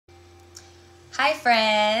Hi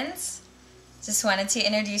friends! Just wanted to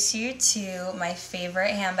introduce you to my favorite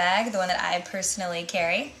handbag, the one that I personally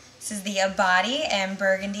carry. This is the Abadi and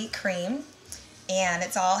Burgundy Cream, and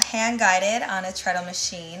it's all hand-guided on a treadle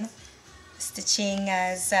machine. Stitching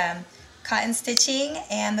is cotton stitching,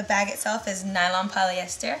 and the bag itself is nylon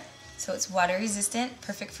polyester, so it's water resistant,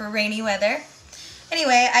 perfect for rainy weather.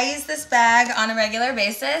 Anyway, I use this bag on a regular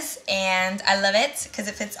basis, and I love it because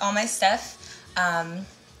it fits all my stuff.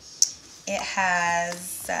 It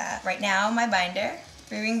has, right now, my binder,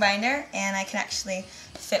 3-ring binder, and I can actually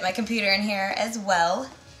fit my computer in here as well,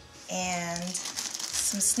 and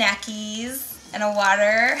some snackies, and a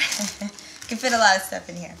water. Can fit a lot of stuff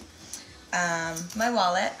in here. My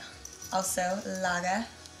wallet, also Laga,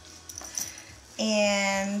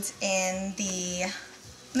 and in the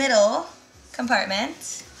middle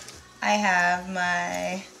compartment, I have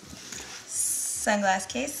my sunglass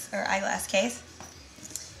case, or eyeglass case,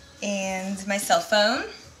 and my cell phone.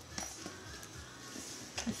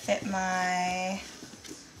 Can fit my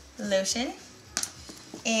lotion,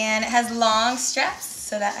 and it has long straps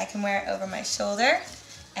so that I can wear it over my shoulder,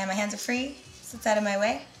 and my hands are free, so it's out of my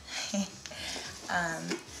way.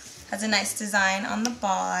 Has a nice design on the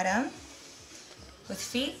bottom with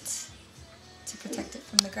feet to protect it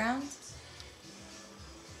from the ground.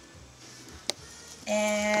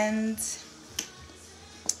 And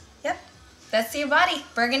yep, that's the Abadi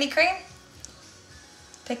Burgundy Cream.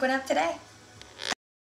 Pick one up today.